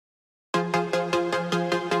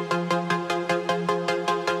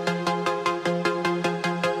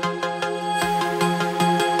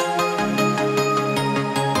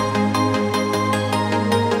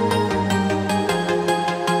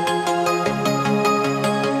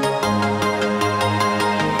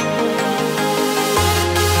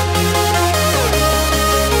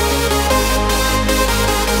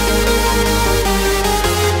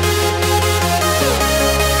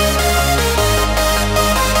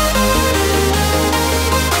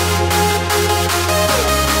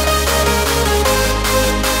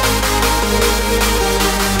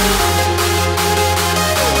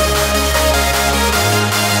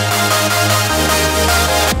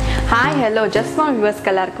Hello, just now viewers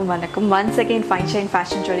எல்லாருக்கும் வணக்கம். Once again Fine Shine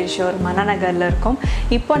Fashion Jewellery showroom Annanagarல இருக்கோம்.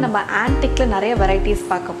 இப்போ நம்ம antiqueல நிறைய varieties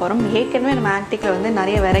பார்க்க போறோம். ஏற்கனவே நம்ம antiqueல வந்து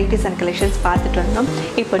நிறைய varieties and collections பார்த்துட்டு வந்தோம்.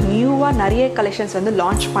 இப்போ நியூவா நிறைய collections வந்து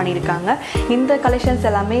launch பண்ணிருக்காங்க. இந்த collections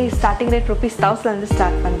எல்லாமே starting rate ₹1000 ல இருந்து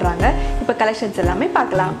ஸ்டார்ட் பண்றாங்க. இப்போ collections எல்லாமே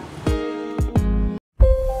பார்க்கலாம்.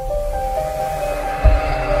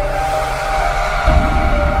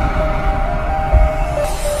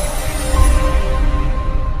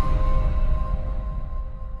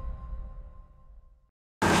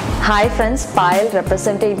 Hi friends, Payal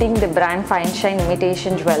representing the brand Fine Shine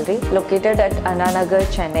Imitation Jewellery located at Annanagar,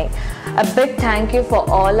 Chennai. A big thank you for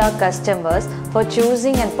all our customers for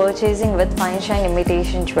choosing and purchasing with Fine Shine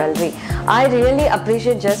Imitation Jewellery. I really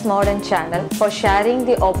appreciate Just Modern channel for sharing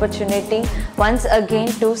the opportunity once again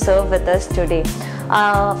to serve with us today.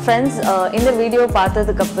 Friends, இந்த video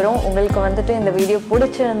பார்த்ததுக்கு அப்புறம் உங்களுக்கு வந்துட்டு இந்த video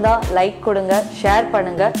பிடிச்சிருந்தா like கொடுங்க, share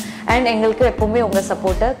பண்ணுங்க and எங்களுக்கு எப்பவுமே உங்க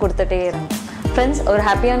சப்போர்ட்டை கொடுத்துட்டே இருங்க. Friends, ஒரு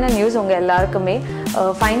ஹாப்பியான நியூஸ் உங்கள் எல்லாருக்குமே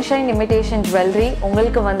ஃபைன் ஷைன் இமிடேஷன் ஜுவல்லரி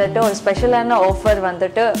உங்களுக்கு வந்துட்டு ஒரு ஸ்பெஷலான ஆஃபர்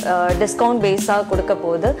வந்துட்டு டிஸ்கவுண்ட் பேஸாக கொடுக்க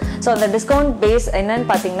போகுது. ஸோ அந்த டிஸ்கவுண்ட் பேஸ் என்னன்னு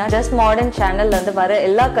பார்த்தீங்கன்னா ஜஸ்ட் மாடர்ன் சேனல்லேருந்து வர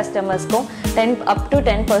எல்லா கஸ்டமர்ஸ்க்கும் up to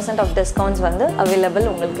 10% ஆஃப் டிஸ்கவுண்ட்ஸ் வந்து அவைலபிள்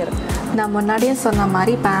உங்களுக்கு இருக்குது. நான் முன்னாடியே சொன்ன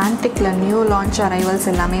மாதிரி இப்போ ஆன்டிக்கில் நியூ லான்ச் அரைவல்ஸ்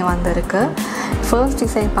எல்லாமே வந்திருக்கு. ஃபர்ஸ்ட்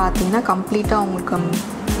டிசைன் பார்த்தீங்கன்னா கம்ப்ளீட்டாக உங்களுக்கு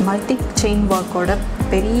மல்டி செயின் ஒர்க்கோட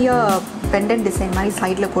பெரிய பெண்டன்ட் டிசைன் மாதிரி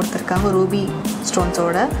சைடில் கொடுத்துருக்காங்க. ரூபி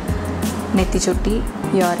ஸ்டோன்ஸோட நெத்தி சுட்டி,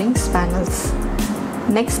 இயரிங்ஸ், பேங்கிள்ஸ்.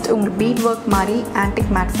 நெக்ஸ்ட் உங்களுக்கு பீட் ஒர்க் மாதிரி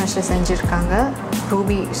ஆன்டிக் மேட் ஃபினிஷில் செஞ்சுருக்காங்க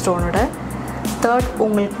ரூபி ஸ்டோனோட. தேர்ட்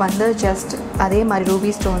உங்களுக்கு வந்து ஜஸ்ட் அதே மாதிரி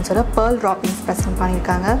ரூபி ஸ்டோன்ஸோட பேர்ல் ட்ராப்பிங்ஸ் ப்ரெசென்ட்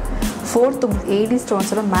பண்ணியிருக்காங்க. ஃபோர்த் உங்களுக்கு ஏடி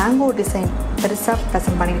ஸ்டோன்ஸோட மேங்கோ டிசைன் பெருசாக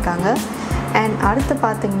ப்ரெசென்ட் பண்ணியிருக்காங்க. அண்ட் அடுத்து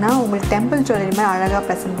பார்த்திங்கன்னா உங்களுக்கு டெம்பிள் ஜுவல்லரி மாதிரி அழகாக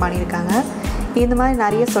ப்ரெசென்ட் பண்ணியிருக்காங்க. இந்த மாதிரி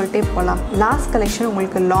நிறைய சொல்லிட்டே போகலாம். லாஸ்ட் கலெக்ஷன்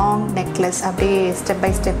உங்களுக்கு லாங் நெக்லஸ் அப்படியே ஸ்டெப்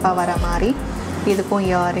பை ஸ்டெப்பாக வர மாதிரி இதுக்கும்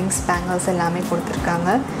இயரிங்ஸ், பேங்கிள்ஸ் எல்லாமே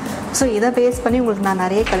கொடுத்துருக்காங்க. ஸோ இதை பேஸ் பண்ணி உங்களுக்கு நான்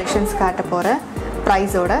நிறைய கலெக்ஷன்ஸ் காட்ட போகிறேன்.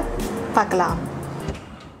 ப்ரைஸோட பார்க்கலாம்.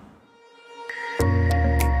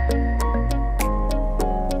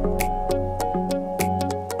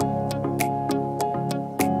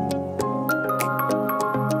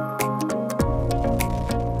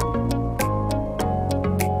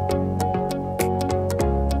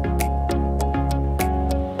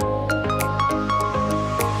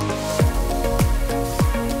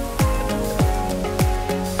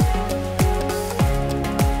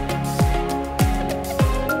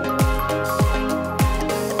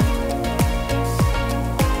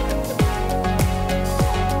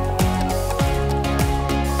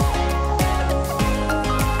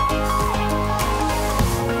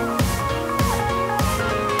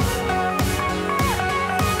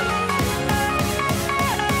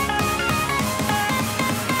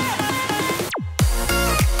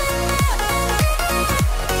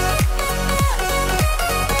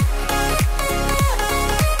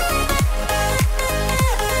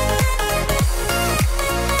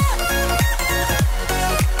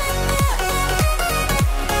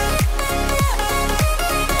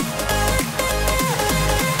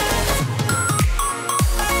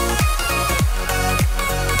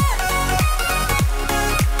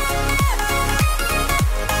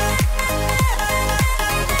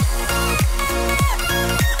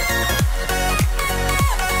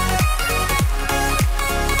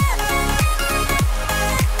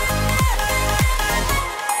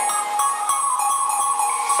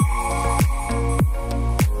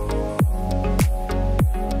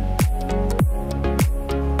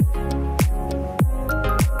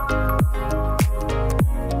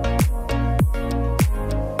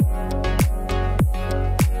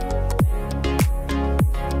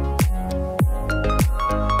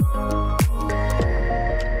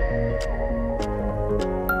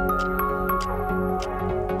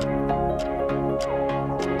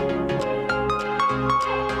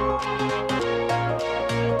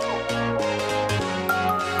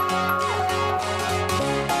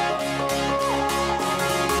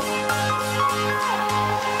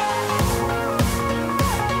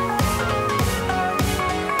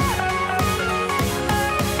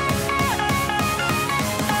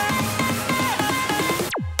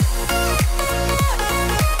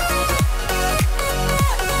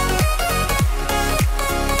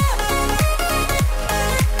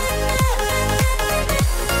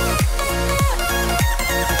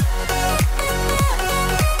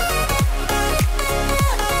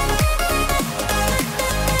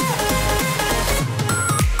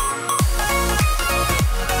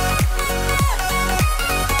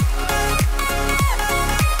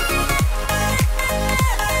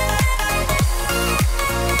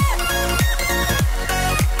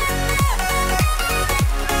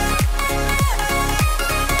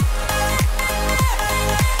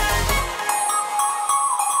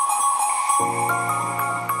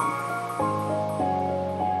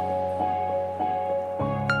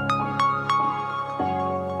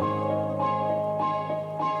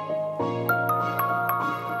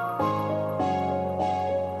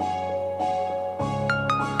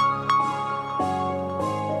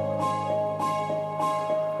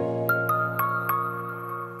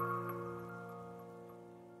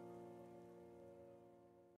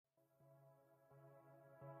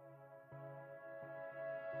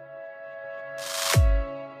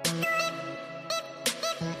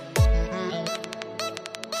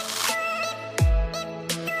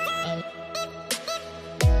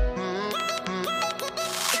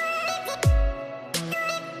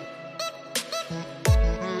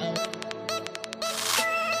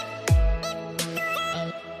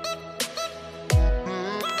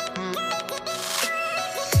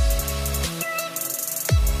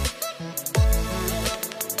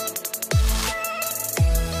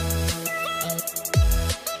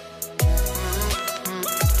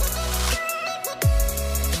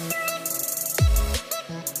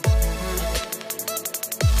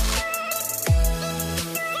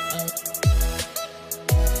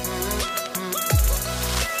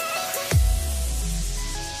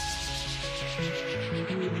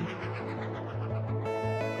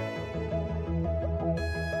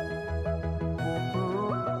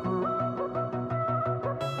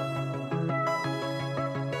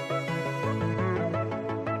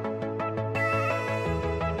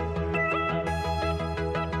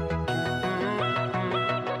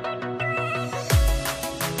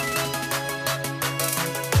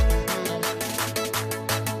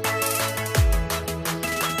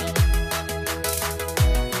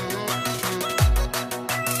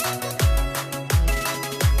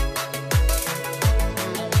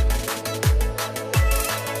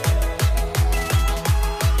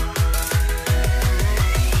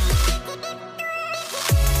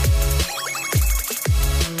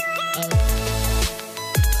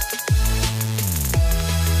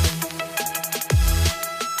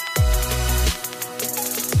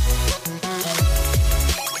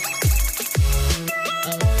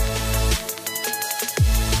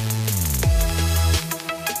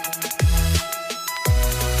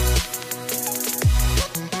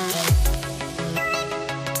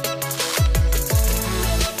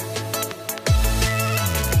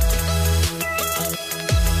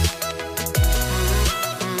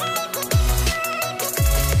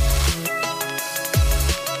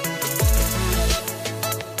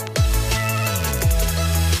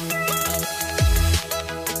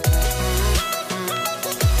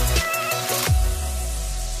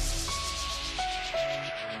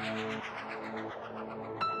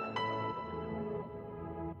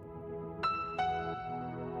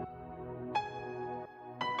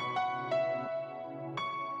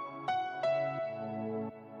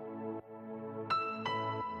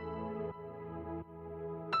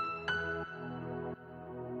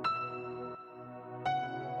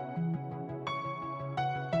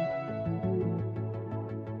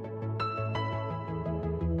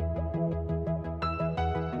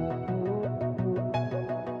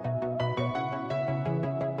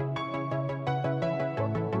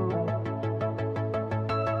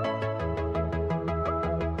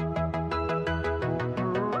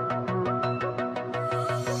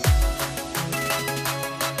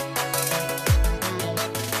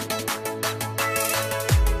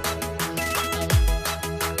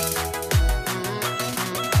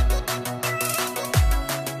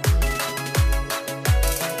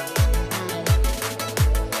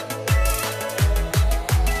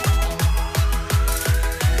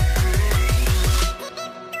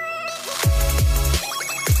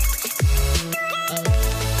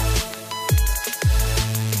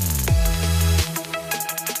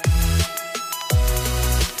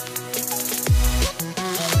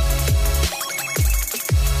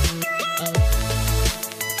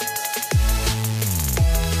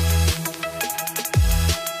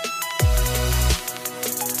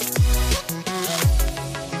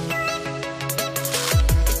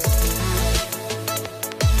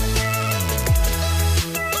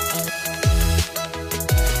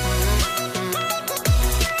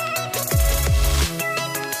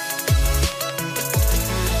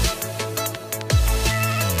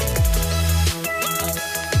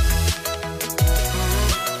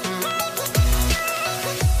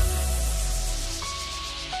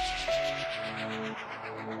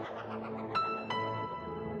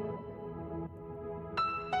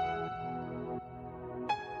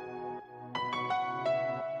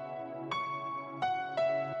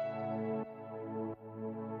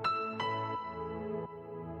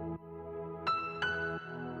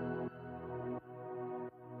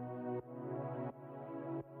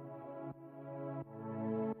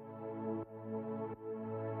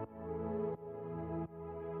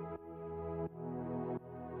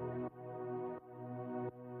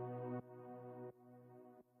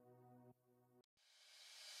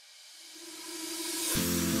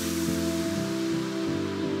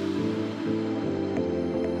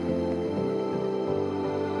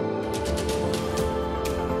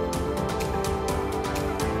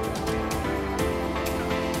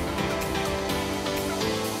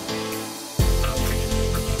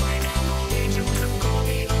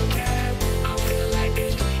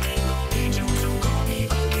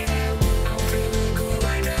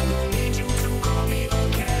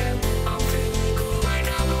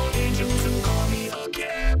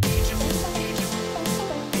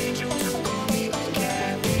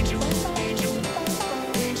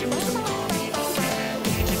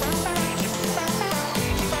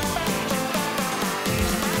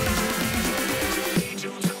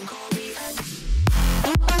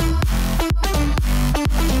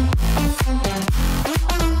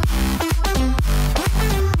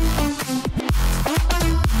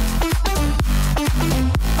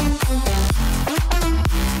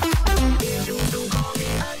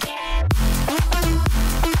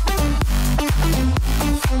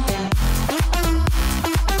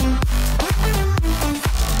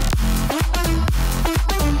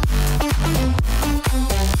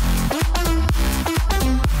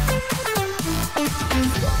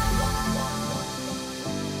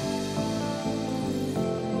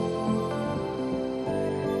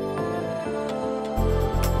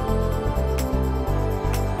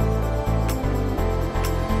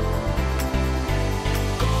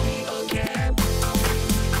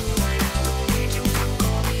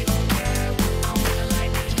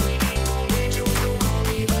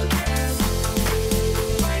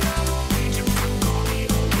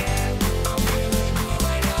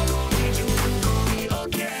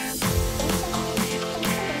 Okay.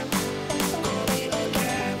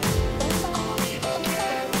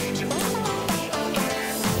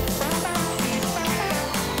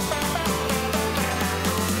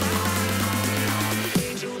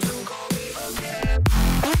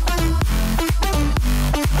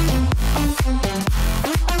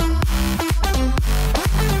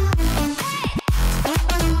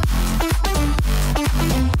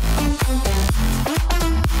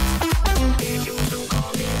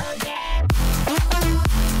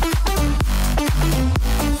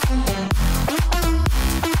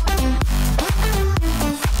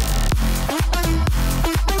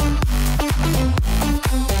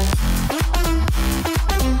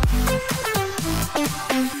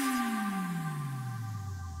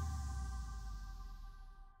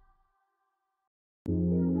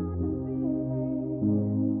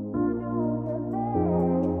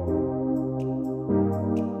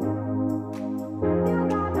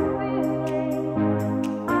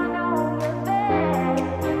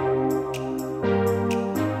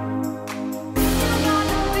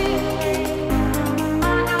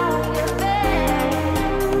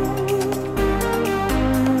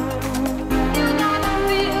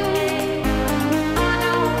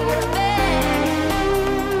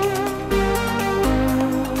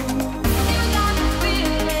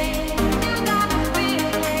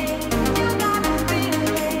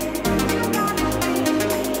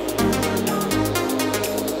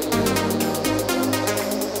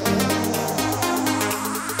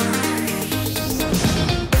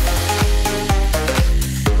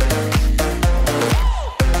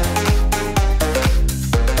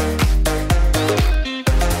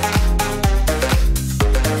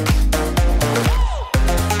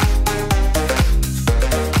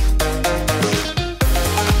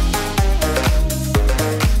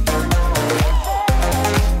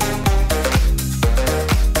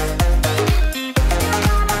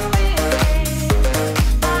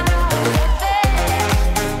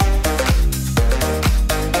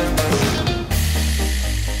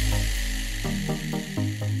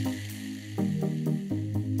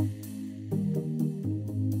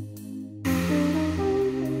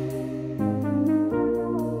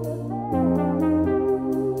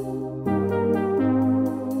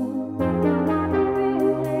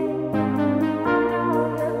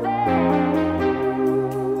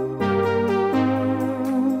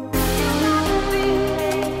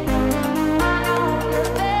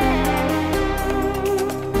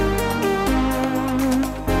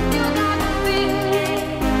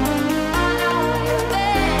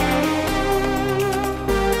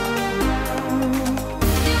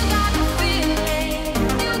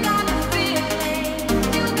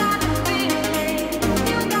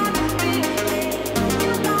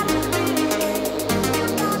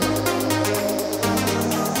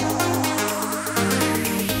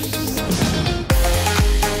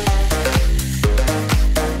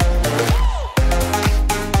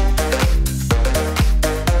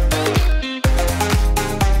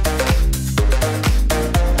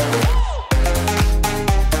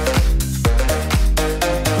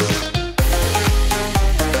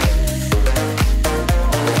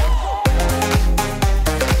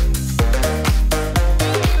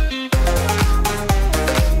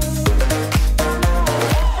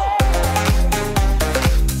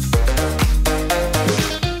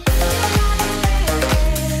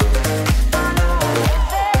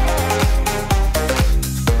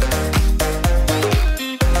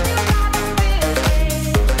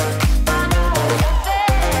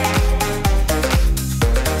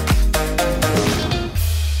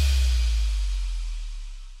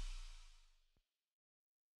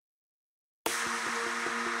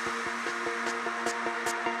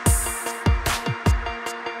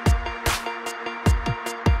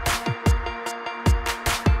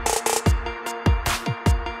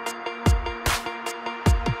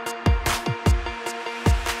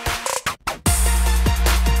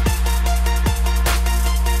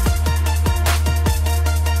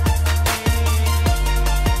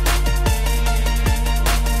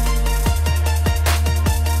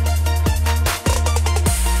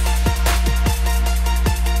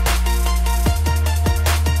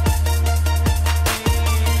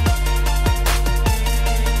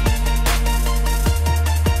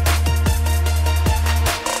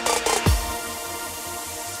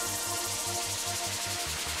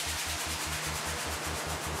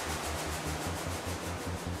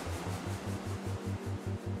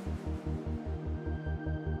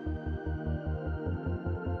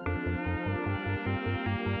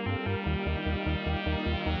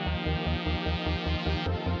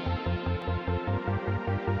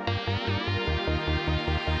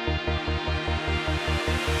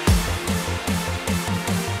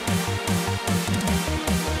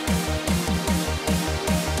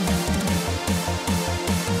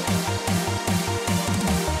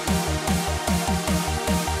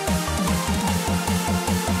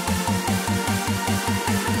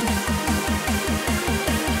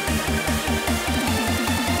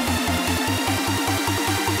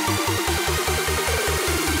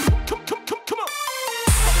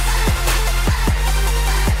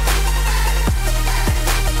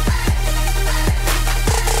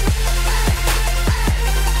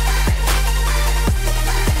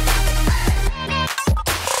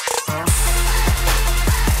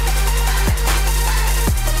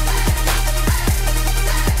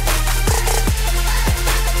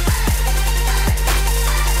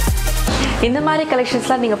 இந்த மாதிரி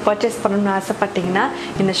கலெக்ஷன்ஸ்லாம் நீங்கள் பர்ச்சேஸ் பண்ணணும்னு ஆசைப்பட்டீங்கன்னா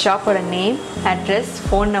இந்த ஷாப்போட name, address,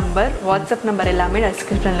 phone number, WhatsApp number எல்லாமே நான்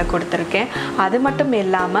டிஸ்கிரிப்ஷனில் கொடுத்துருக்கேன். அது மட்டும்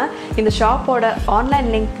இல்லாமல் இந்த ஷாப்போட ஆன்லைன்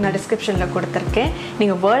லிங்க் நான் டிஸ்கிரிப்ஷனில் கொடுத்துருக்கேன்.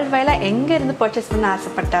 நீங்கள் வேர்ல்டு வைடாக எங்கே இருந்து பர்ச்சேஸ் பண்ண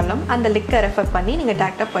ஆசைப்பட்டாலும் அந்த லிங்கை ரெஃபர் பண்ணி நீங்கள்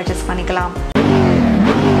டேரெக்டாக பர்ச்சேஸ் பண்ணிக்கலாம்.